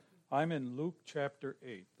I'm in Luke chapter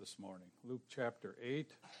 8 this morning. Luke chapter 8.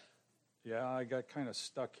 Yeah, I got kind of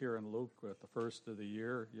stuck here in Luke at the first of the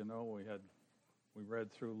year. You know, we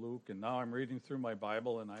read through Luke, and now I'm reading through my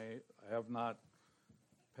Bible, and I have not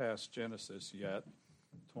passed Genesis yet.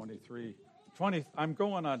 20. I'm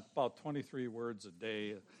going on about 23 words a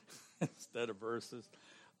day instead of verses,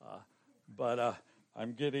 but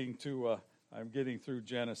I'm getting through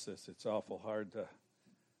Genesis. It's awful hard to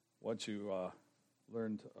once you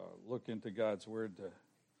learn to look into God's Word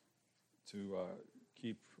to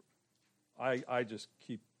keep. I just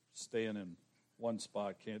keep staying in one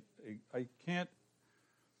spot. I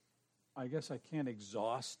guess I can't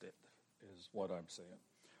exhaust it, is what I'm saying.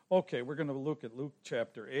 Okay, we're going to look at Luke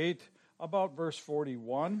chapter 8, about verse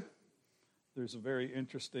 41. There's a very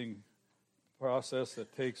interesting process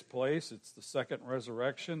that takes place. It's the second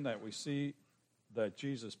resurrection that we see that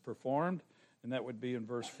Jesus performed, and that would be in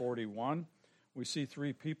verse 41. We see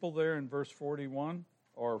three people there in verse 41,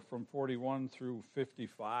 or from 41 through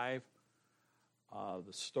 55,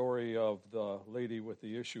 the story of the lady with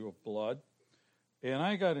the issue of blood. And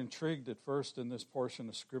I got intrigued at first in this portion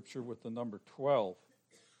of Scripture with the number 12.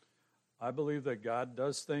 I believe that God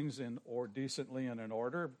does things decently and in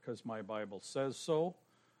order because my Bible says so.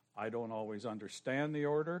 I don't always understand the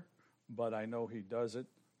order, but I know He does it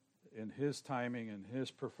in His timing and His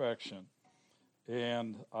perfection.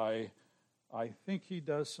 And I think He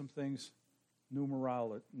does some things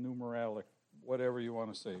numeralic, whatever you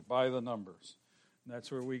want to say, by the numbers. And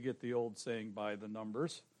that's where we get the old saying, by the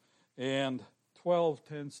numbers. And 12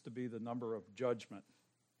 tends to be the number of judgment.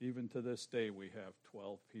 Even to this day, we have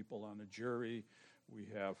 12 people on a jury. We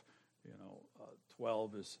have,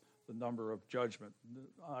 12 is the number of judgment.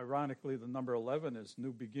 Ironically, the number 11 is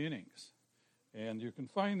new beginnings. And you can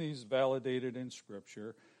find these validated in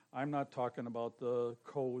Scripture. I'm not talking about the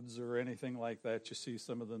codes or anything like that. You see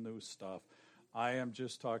some of the new stuff. I am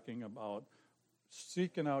just talking about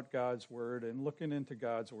seeking out God's Word and looking into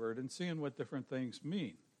God's Word and seeing what different things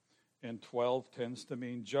mean. And 12 tends to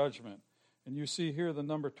mean judgment. And you see here the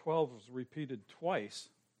number 12 is repeated twice,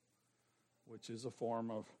 which is a form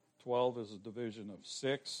of 12 is a division of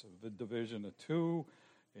 6, the division of 2,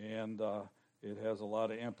 and it has a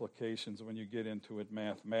lot of implications when you get into it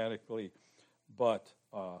mathematically. But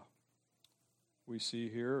we see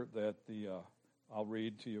here that I'll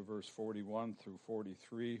read to you verse 41 through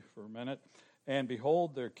 43 for a minute. And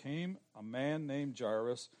behold, there came a man named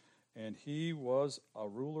Jairus, and he was a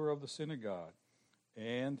ruler of the synagogue.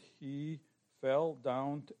 And he fell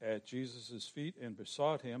down at Jesus' feet and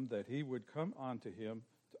besought him that he would come unto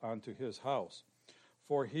his house.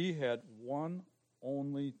 For he had one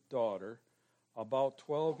only daughter, about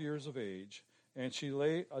 12 years of age, and she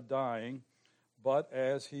lay a-dying. But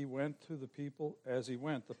as he went, the people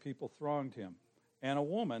thronged him. And a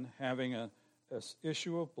woman having an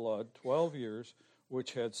issue of blood, 12 years,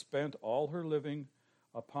 which had spent all her living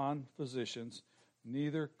upon physicians,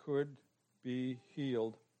 neither could be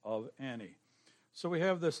healed of any. So we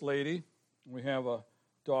have this lady, we have a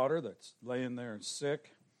daughter that's laying there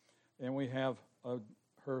sick, and we have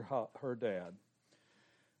her dad.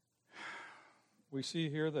 We see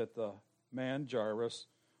here that the man Jairus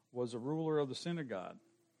was a ruler of the synagogue.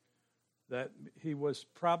 That he was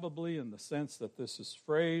probably, in the sense that this is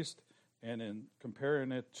phrased, and in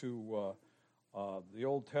comparing it to the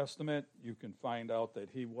Old Testament, you can find out that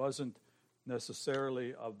he wasn't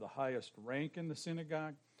necessarily of the highest rank in the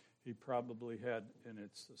synagogue. He probably had, and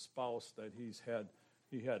it's a spouse that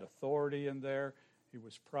he had authority in there. He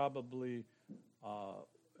was probably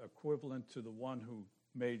equivalent to the one who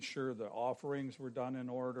made sure the offerings were done in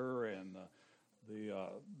order and the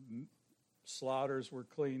slaughters were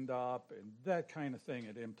cleaned up and that kind of thing.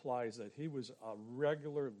 It implies that he was a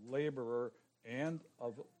regular laborer and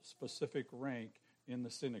of specific rank in the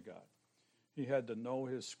synagogue. He had to know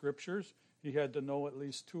his scriptures. He had to know at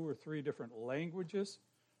least 2 or 3 different languages,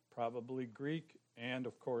 probably Greek and,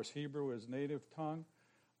 of course, Hebrew, his native tongue.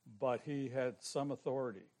 But he had some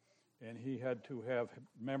authority, and he had to have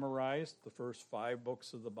memorized the first 5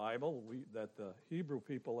 books of the Bible that the Hebrew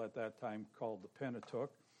people at that time called the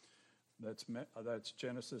Pentateuch. That's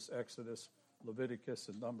Genesis, Exodus, Leviticus,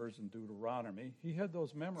 and Numbers, and Deuteronomy. He had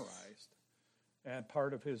those memorized. And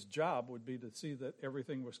part of his job would be to see that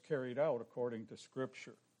everything was carried out according to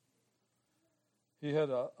Scripture. He had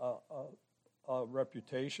a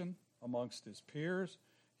reputation amongst his peers.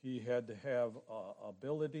 He had to have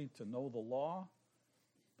ability to know the law.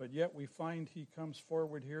 But yet we find he comes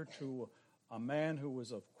forward here to a man who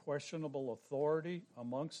was of questionable authority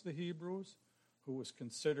amongst the Hebrews, who was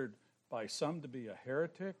considered by some to be a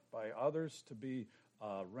heretic, by others to be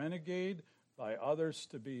a renegade, by others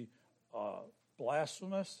to be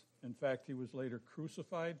blasphemous. In fact, he was later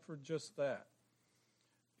crucified for just that.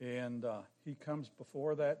 And he comes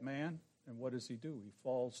before that man, and what does he do? He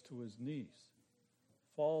falls to his knees.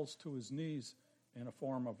 Falls to his knees in a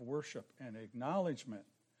form of worship and acknowledgement.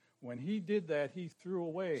 When he did that, he threw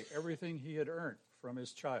away everything he had earned from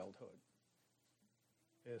his childhood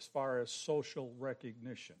as far as social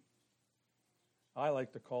recognition. I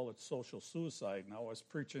like to call it social suicide. Now, I was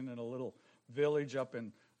preaching in a little village up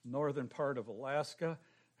in northern part of Alaska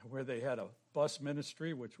where they had a bus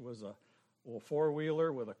ministry, which was a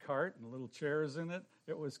four-wheeler with a cart and little chairs in it.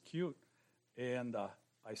 It was cute. And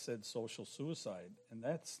I said social suicide, and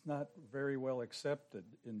that's not very well accepted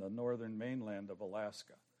in the northern mainland of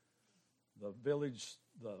Alaska. The village,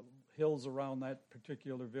 the hills around that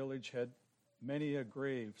particular village had many a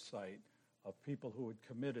grave site of people who had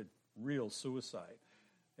committed real suicide.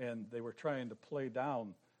 And they were trying to play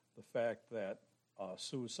down the fact that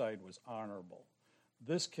suicide was honorable.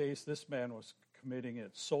 This case, this man was committing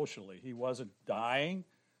it socially. He wasn't dying.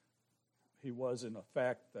 He was in the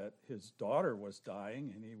fact that his daughter was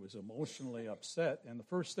dying, and he was emotionally upset. And the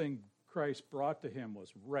first thing Christ brought to him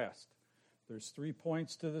was rest. There's 3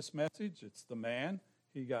 points to this message. It's the man,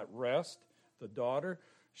 he got rest. The daughter,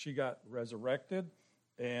 she got resurrected.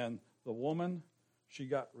 And the woman, she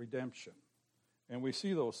got redemption. And we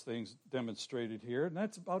see those things demonstrated here. And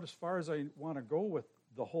that's about as far as I want to go with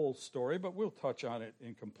the whole story, but we'll touch on it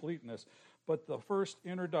in completeness. But the first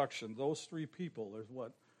introduction, those 3 people, is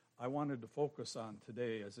what I wanted to focus on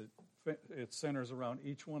today, as it centers around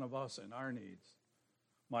each one of us and our needs.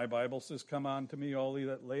 My Bible says, "Come unto me, all ye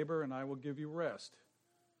that labor, and I will give you rest."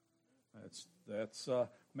 That's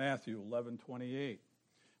Matthew 11:28.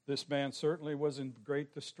 This man certainly was in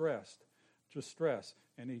great distress,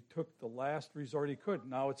 and he took the last resort he could.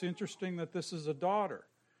 Now, it's interesting that this is a daughter.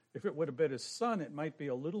 If it would have been his son, it might be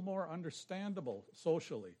a little more understandable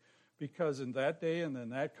socially, because in that day and in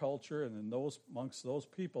that culture and amongst those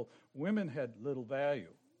people, women had little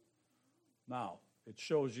value. Now, it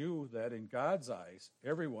shows you that in God's eyes,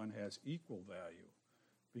 everyone has equal value,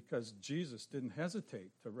 because Jesus didn't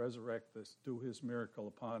hesitate to resurrect this, do his miracle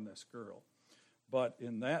upon this girl. But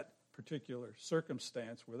in that particular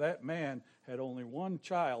circumstance, where that man had only one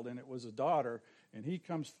child, and it was a daughter, and he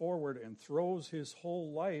comes forward and throws his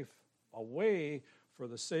whole life away for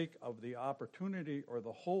the sake of the opportunity or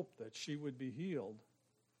the hope that she would be healed,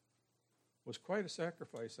 was quite a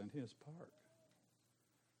sacrifice on his part.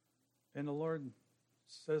 And the Lord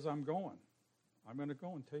says, I'm going to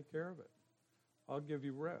go and take care of it. I'll give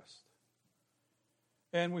you rest.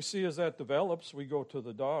 And we see as that develops, we go to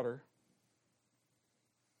the daughter.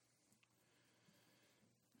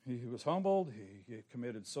 He was humbled. He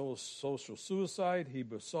committed social suicide. He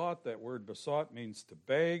besought. That word besought means to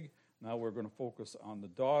beg. Now we're going to focus on the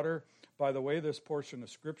daughter. By the way, this portion of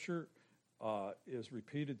Scripture is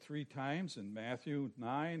repeated 3 times in Matthew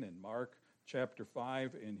 9 and Mark chapter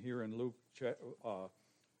 5 and here in Luke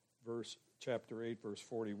chapter 8, verse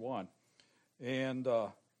 41. And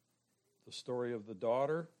the story of the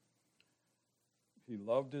daughter. He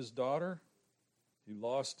loved his daughter. He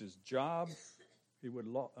lost his job. He would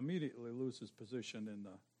immediately lose his position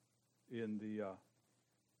in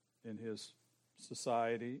his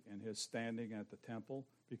society and his standing at the temple,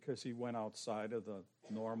 because he went outside of the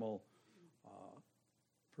normal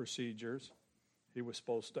procedures. He was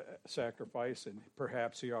supposed to sacrifice, and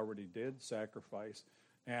perhaps he already did sacrifice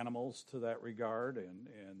animals to that regard,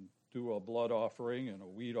 and do a blood offering and a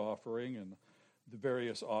wheat offering and the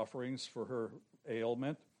various offerings for her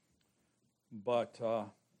ailment. But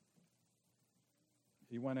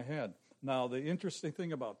he went ahead. Now, the interesting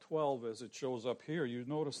thing about 12, as it shows up here, you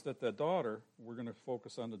notice that the daughter, we're going to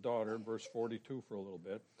focus on the daughter in verse 42 for a little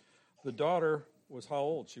bit. The daughter was how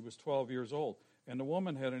old? She was 12 years old. And the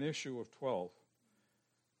woman had an issue of 12.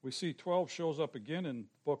 We see 12 shows up again in the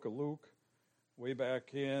book of Luke, way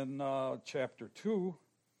back in chapter 2,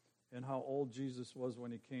 and how old Jesus was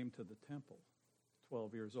when he came to the temple,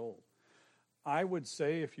 12 years old. I would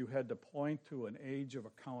say if you had to point to an age of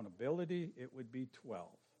accountability, it would be 12.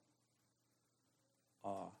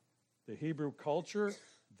 The Hebrew culture,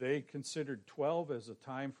 they considered 12 as a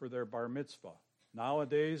time for their bar mitzvah.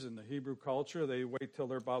 Nowadays, in the Hebrew culture, they wait till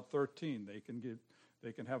they're about 13. They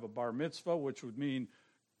can have a bar mitzvah, which would mean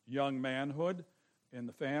young manhood in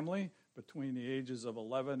the family between the ages of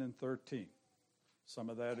 11 and 13. Some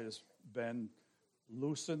of that has been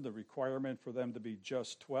loosened, the requirement for them to be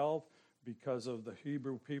just 12, because of the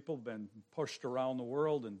Hebrew people been pushed around the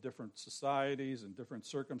world in different societies and different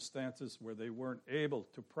circumstances where they weren't able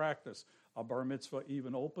to practice a bar mitzvah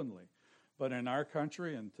even openly. But in our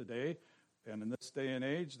country and today, And in this day and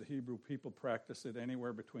age, the Hebrew people practice it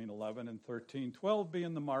anywhere between 11 and 13, 12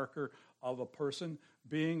 being the marker of a person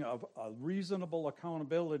being of a reasonable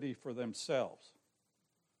accountability for themselves.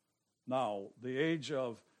 Now, the age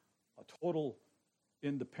of a total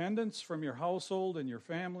independence from your household and your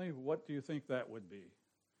family, what do you think that would be?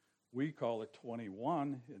 We call it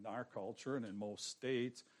 21 in our culture and in most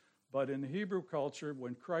states, but in the Hebrew culture,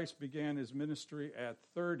 when Christ began his ministry at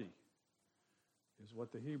 30, is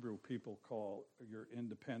what the Hebrew people call your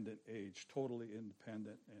independent age, totally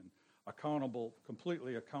independent and accountable,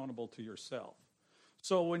 completely accountable to yourself.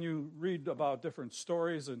 So when you read about different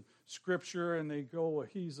stories in Scripture and they go,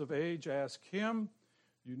 he's of age, ask him.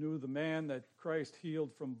 You knew the man that Christ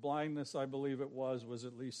healed from blindness, I believe it was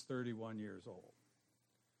at least 31 years old.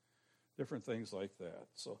 Different things like that.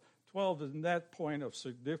 So 12 in that point of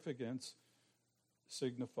significance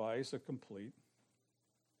signifies a complete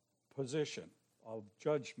position of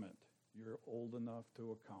judgment. You're old enough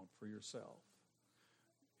to account for yourself.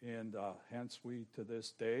 And hence we, to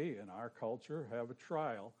this day, in our culture, have a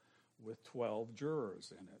trial with 12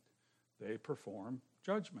 jurors in it. They perform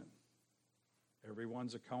judgment.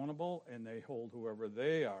 Everyone's accountable, and they hold whoever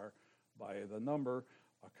they are by the number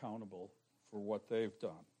accountable for what they've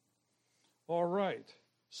done. All right.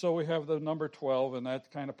 So we have the number 12, and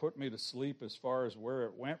that kind of put me to sleep as far as where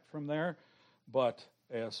it went from there. But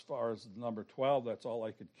as far as the number 12, that's all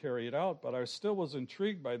I could carry it out. But I still was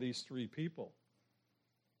intrigued by these three people.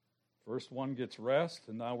 First one gets rest,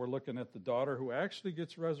 and now we're looking at the daughter who actually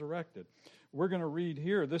gets resurrected. We're going to read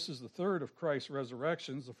here, this is the third of Christ's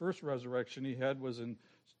resurrections. The first resurrection he had was in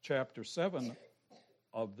chapter 7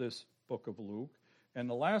 of this book of Luke. And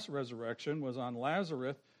the last resurrection was on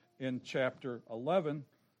Lazarus in chapter 11,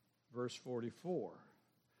 verse 44.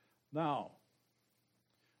 Now,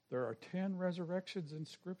 there are 10 resurrections in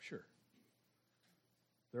Scripture.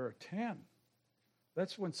 There are 10.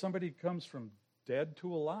 That's when somebody comes from dead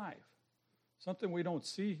to alive. Something we don't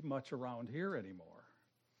see much around here anymore.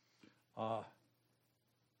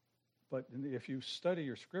 But if you study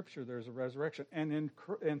your Scripture, there's a resurrection. And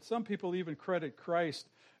some people even credit Christ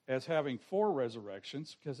as having 4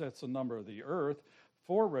 resurrections, because that's the number of the earth,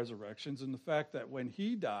 4 resurrections, and the fact that when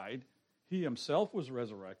he died, he himself was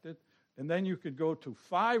resurrected. And then you could go to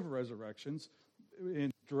 5 resurrections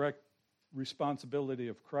in direct responsibility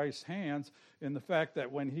of Christ's hands, in the fact that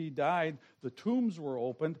when he died, the tombs were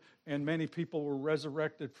opened and many people were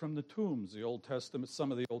resurrected from the tombs. The Old Testament,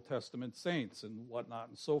 some of the Old Testament saints and whatnot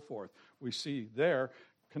and so forth. We see there,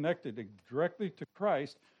 connected directly to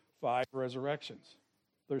Christ, 5 resurrections.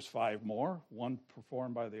 There's 5 more, one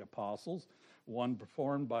performed by the apostles, one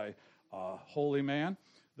performed by a holy man.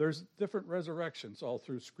 There's different resurrections all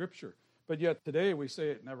through Scripture. But yet today we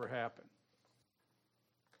say it never happened.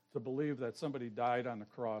 To believe that somebody died on the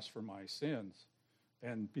cross for my sins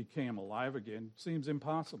and became alive again seems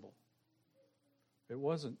impossible. It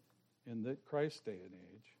wasn't in the Christ day and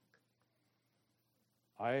age.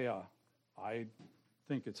 I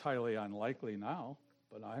think it's highly unlikely now,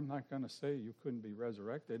 but I'm not going to say you couldn't be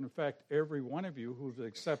resurrected. In fact, every one of you who's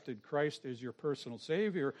accepted Christ as your personal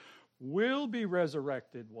Savior will be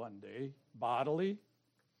resurrected one day, bodily,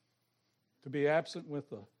 to be absent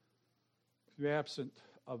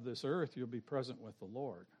of this earth, you'll be present with the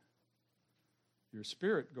Lord. Your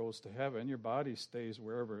spirit goes to heaven. Your body stays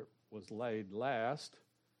wherever it was laid last.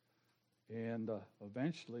 And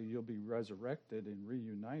eventually you'll be resurrected and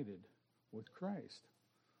reunited with Christ.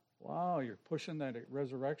 Wow, you're pushing that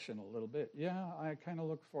resurrection a little bit. Yeah, I kind of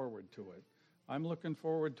look forward to it. I'm looking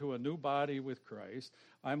forward to a new body with Christ.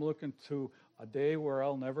 I'm looking to a day where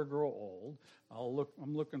I'll never grow old.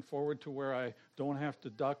 I'm looking forward to where I don't have to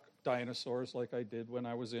duck dinosaurs like I did when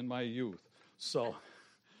I was in my youth. So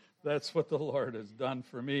that's what the Lord has done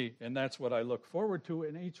for me, and that's what I look forward to,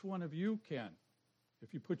 and each one of you can.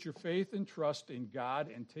 If you put your faith and trust in God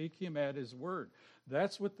and take him at his word.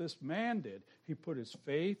 That's what this man did. He put his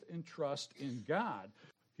faith and trust in God.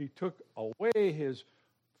 He took away his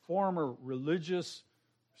former religious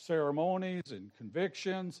ceremonies and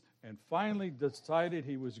convictions and finally decided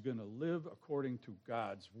he was going to live according to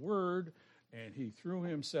God's word, and he threw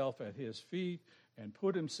himself at his feet and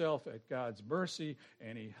put himself at God's mercy,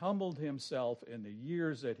 and he humbled himself in the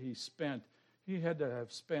years that he spent. He had to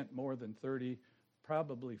have spent more than 30,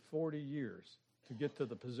 probably 40 years to get to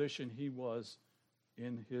the position he was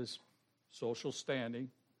in his social standing,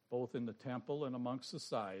 both in the temple and amongst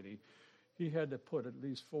society. He had to put at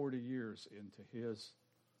least 40 years into his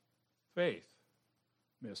faith,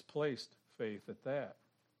 misplaced faith at that.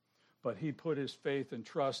 But he put his faith and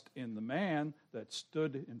trust in the man that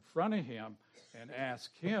stood in front of him and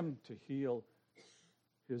asked him to heal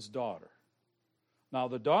his daughter. Now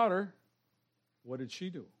the daughter, what did she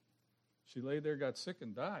do? She lay there, got sick,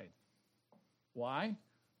 and died. Why?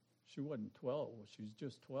 She wasn't 12. She's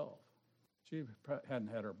just 12. She hadn't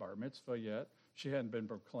had her bar mitzvah yet. She hadn't been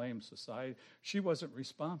proclaimed society. She wasn't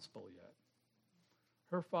responsible yet.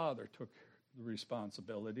 Her father took the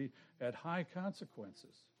responsibility at high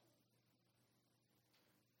consequences.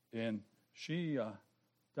 And she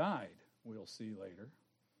died, we'll see later.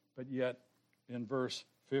 But yet, in verse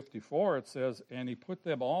 54, it says, "And he put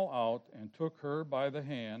them all out and took her by the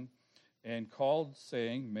hand and called,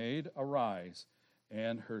 saying, Maid, arise.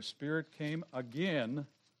 And her spirit came again,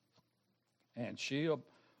 and she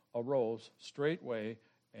arose straightway,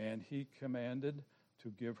 and he commanded to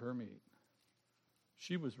give her meat."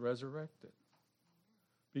 She was resurrected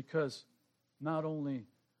because not only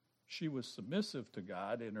she was submissive to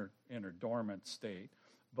God in her dormant state,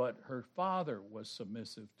 but her father was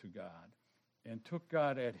submissive to God and took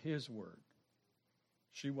God at his word.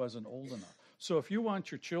 She wasn't old enough. So if you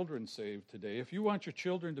want your children saved today, if you want your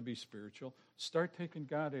children to be spiritual, start taking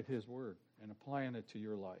God at his word and applying it to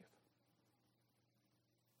your life.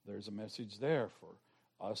 There's a message there for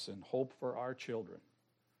us and hope for our children.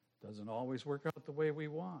 Doesn't always work out the way we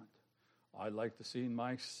want. I'd like to see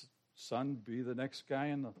my son be the next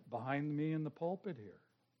guy behind me in the pulpit here.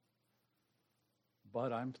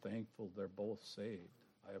 But I'm thankful they're both saved.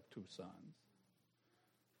 I have 2 sons.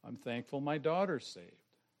 I'm thankful my daughter's saved.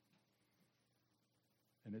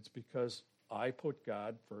 And it's because I put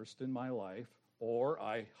God first in my life, or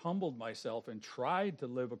I humbled myself and tried to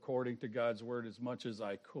live according to God's word as much as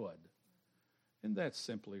I could. And that's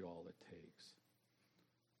simply all it takes.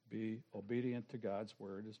 Be obedient to God's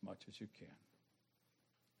word as much as you can,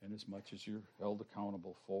 and as much as you're held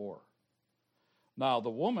accountable for. Now the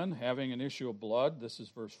woman having an issue of blood, this is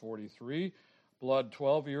verse 43, blood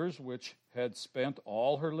 12 years, which had spent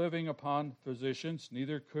all her living upon physicians,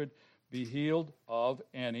 neither could be healed of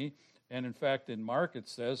any. And in fact, in Mark it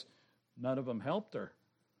says, none of them helped her.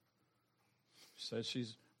 It says she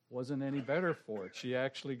wasn't any better for it. She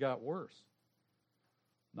actually got worse.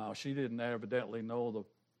 Now, she didn't evidently know the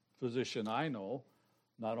physician I know,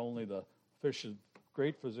 not only the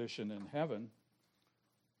great physician in heaven,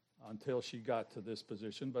 until she got to this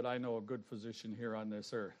position, but I know a good physician here on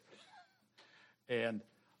this earth. And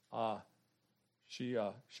she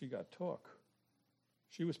got took.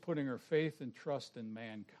 She was putting her faith and trust in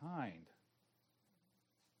mankind,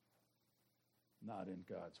 not in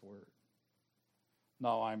God's word.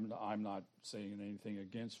 Now, I'm not saying anything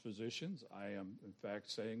against physicians. I am, in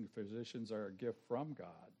fact, saying physicians are a gift from God.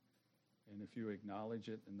 And if you acknowledge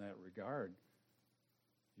it in that regard,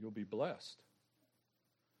 you'll be blessed.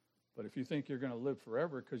 But if you think you're going to live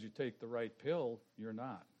forever because you take the right pill, you're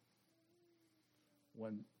not.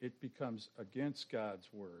 When it becomes against God's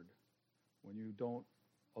word, when you don't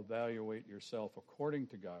evaluate yourself according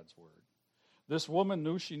to God's word. This woman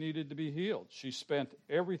knew she needed to be healed. She spent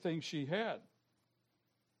everything she had.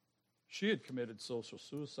 She had committed social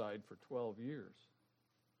suicide for 12 years.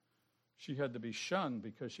 She had to be shunned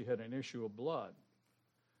because she had an issue of blood.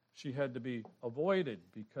 She had to be avoided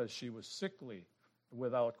because she was sickly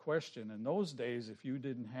without question. In those days, if you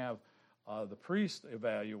didn't have the priest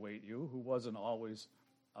evaluate you, who wasn't always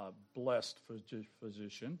a blessed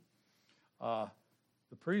physician, the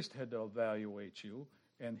priest had to evaluate you,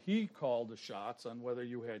 and he called the shots on whether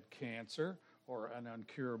you had cancer or an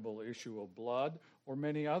incurable issue of blood or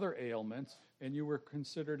many other ailments, and you were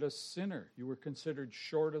considered a sinner. You were considered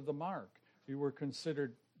short of the mark. You were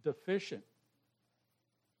considered deficient.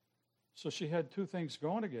 So she had 2 things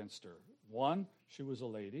going against her. 1, she was a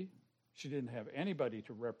lady. She didn't have anybody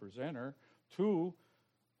to represent her. 2,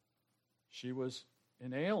 she was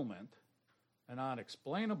an ailment, an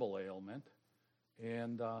unexplainable ailment,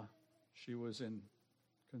 and she was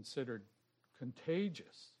considered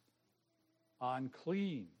contagious,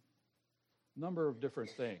 unclean, number of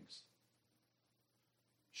different things.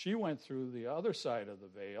 She went through the other side of the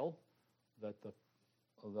veil that the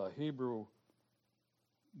Hebrew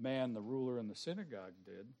man, the ruler in the synagogue,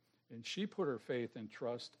 did, and she put her faith and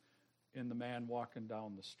trust in the man walking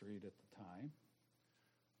down the street at the time.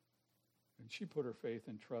 And she put her faith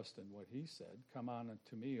and trust in what he said. Come on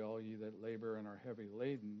unto me, all ye that labor and are heavy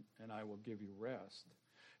laden, and I will give you rest.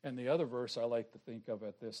 And the other verse I like to think of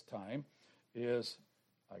at this time is,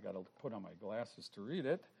 I got to put on my glasses to read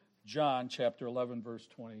it, John chapter 11, verse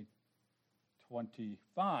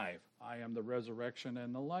 25. I am the resurrection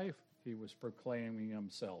and the life, he was proclaiming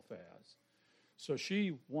himself as. So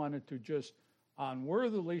she wanted to just,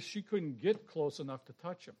 unworthily, she couldn't get close enough to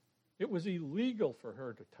touch him. It was illegal for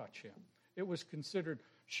her to touch him. It was considered,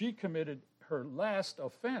 she committed her last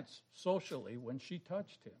offense socially when she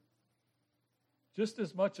touched him. Just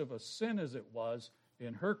as much of a sin as it was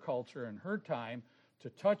in her culture and her time to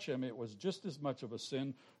touch him, it was just as much of a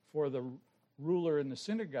sin for the ruler in the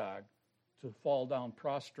synagogue to fall down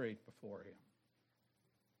prostrate before him.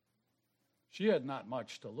 She had not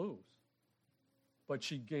much to lose, but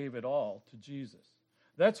she gave it all to Jesus.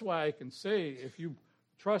 That's why I can say, if you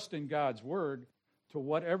trust in God's word, to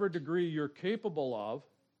whatever degree you're capable of,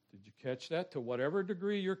 did you catch that? To whatever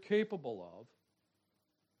degree you're capable of,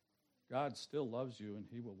 God still loves you and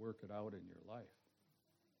he will work it out in your life.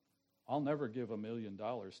 I'll never give $1 million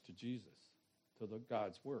to Jesus, to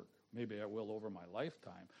God's work. Maybe I will over my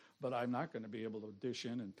lifetime, but I'm not going to be able to dish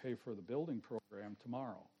in and pay for the building program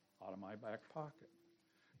tomorrow out of my back pocket.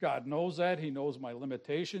 God knows that. He knows my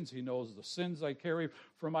limitations. He knows the sins I carry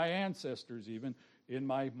from my ancestors, even in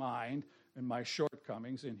my mind and my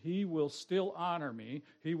shortcomings, and he will still honor me.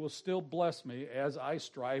 He will still bless me as I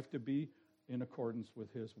strive to be in accordance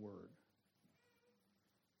with his word.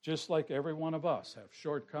 Just like every one of us have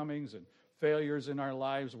shortcomings and failures in our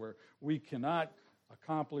lives where we cannot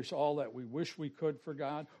accomplish all that we wish we could for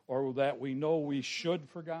God or that we know we should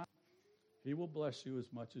for God, he will bless you as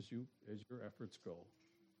much as your efforts go.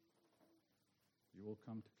 You will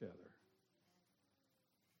come together.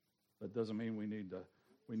 That doesn't mean we need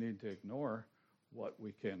to ignore what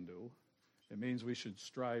we can do. It means we should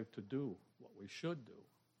strive to do what we should do.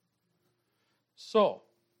 So,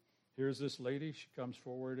 here's this lady. She comes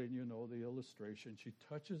forward, and you know the illustration. She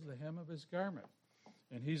touches the hem of his garment,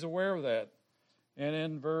 and he's aware of that. And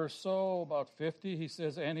in verse about 50, he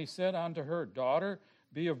says, "And he said unto her, Daughter,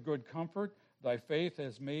 be of good comfort. Thy faith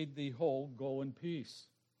has made thee whole. Go in peace."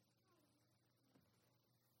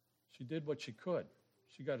 She did what she could.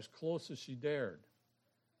 She got as close as she dared.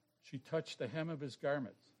 She touched the hem of his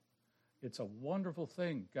garments. It's a wonderful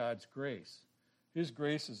thing, God's grace. His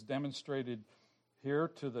grace is demonstrated here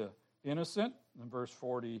to the innocent in verse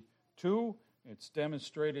 42. It's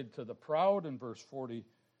demonstrated to the proud in verse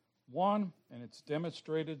 41. And it's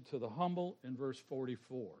demonstrated to the humble in verse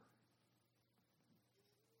 44.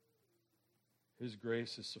 His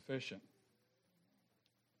grace is sufficient.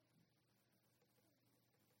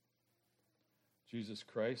 Jesus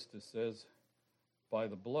Christ, it says, by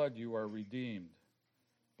the blood you are redeemed.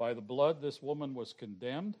 By the blood this woman was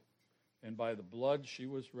condemned, and by the blood she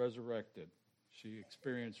was resurrected. She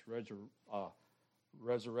experienced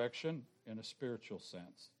resurrection in a spiritual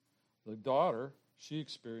sense. The daughter, she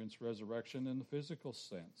experienced resurrection in the physical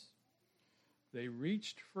sense. They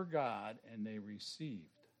reached for God and they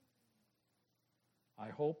received. I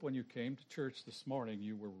hope when you came to church this morning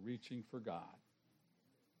you were reaching for God.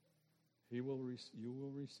 You will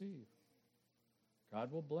receive.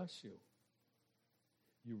 God will bless you.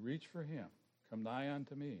 You reach for him. Come nigh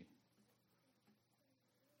unto me.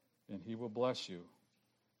 And he will bless you.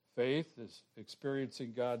 Faith is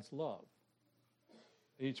experiencing God's love.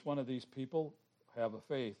 Each one of these people have a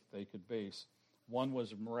faith they could base. One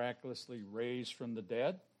was miraculously raised from the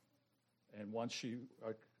dead, and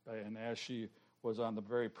as she was on the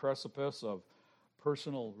very precipice of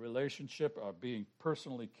personal relationship, being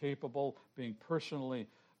personally capable, being personally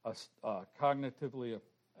cognitively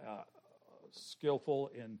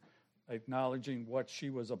skillful in acknowledging what she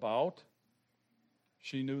was about,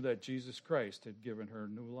 she knew that Jesus Christ had given her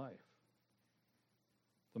new life.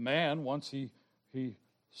 The man, once he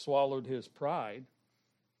swallowed his pride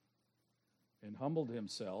and humbled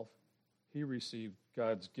himself, he received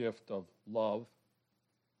God's gift of love,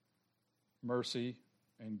 mercy,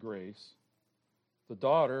 and grace. The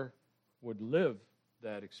daughter would live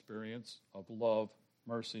that experience of love,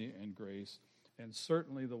 mercy, and grace. And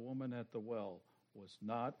certainly the woman at the well was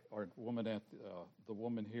not, or the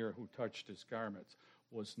woman here who touched his garments,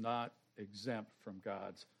 was not exempt from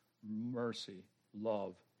God's mercy,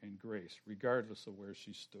 love, and grace, regardless of where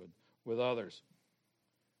she stood with others.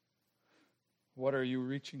 What are you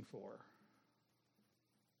reaching for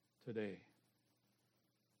today?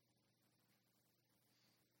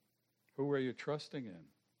 Who are you trusting in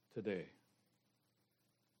today?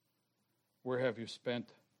 What have you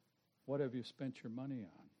spent your money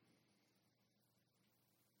on?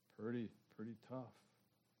 Pretty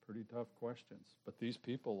tough questions. But these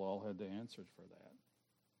people all had to answer for that.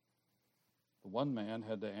 The one man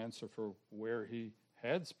had to answer for where he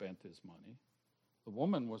had spent his money. The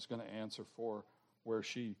woman was going to answer for where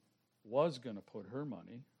she was going to put her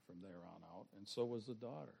money from there on out, and so was the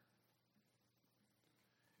daughter.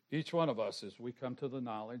 Each one of us, as we come to the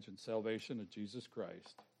knowledge and salvation of Jesus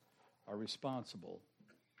Christ, are responsible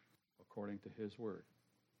according to his word.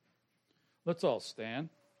 Let's all stand.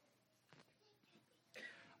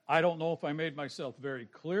 I don't know if I made myself very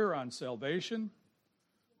clear on salvation,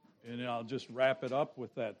 and I'll just wrap it up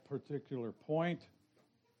with that particular point.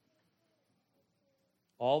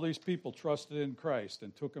 All these people trusted in Christ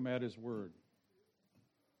and took him at his word.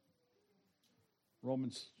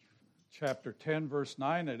 Romans chapter 10, verse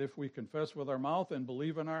 9, that if we confess with our mouth and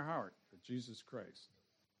believe in our heart that Jesus Christ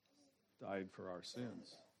died for our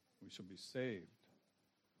sins, we shall be saved.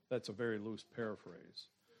 That's a very loose paraphrase.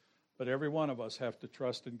 But every one of us have to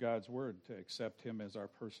trust in God's word to accept him as our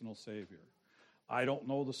personal Savior. I don't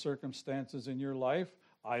know the circumstances in your life.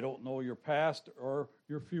 I don't know your past or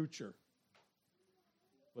your future.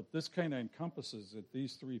 But this kind of encompasses it.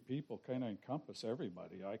 These three people kind of encompass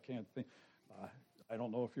everybody. I can't think. I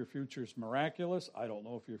don't know if your future's miraculous. I don't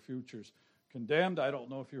know if your future's condemned. I don't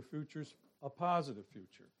know if your future's a positive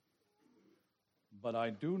future. But I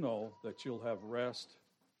do know that you'll have rest,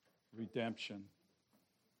 redemption,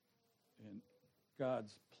 and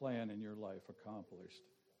God's plan in your life accomplished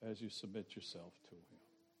as you submit yourself to him.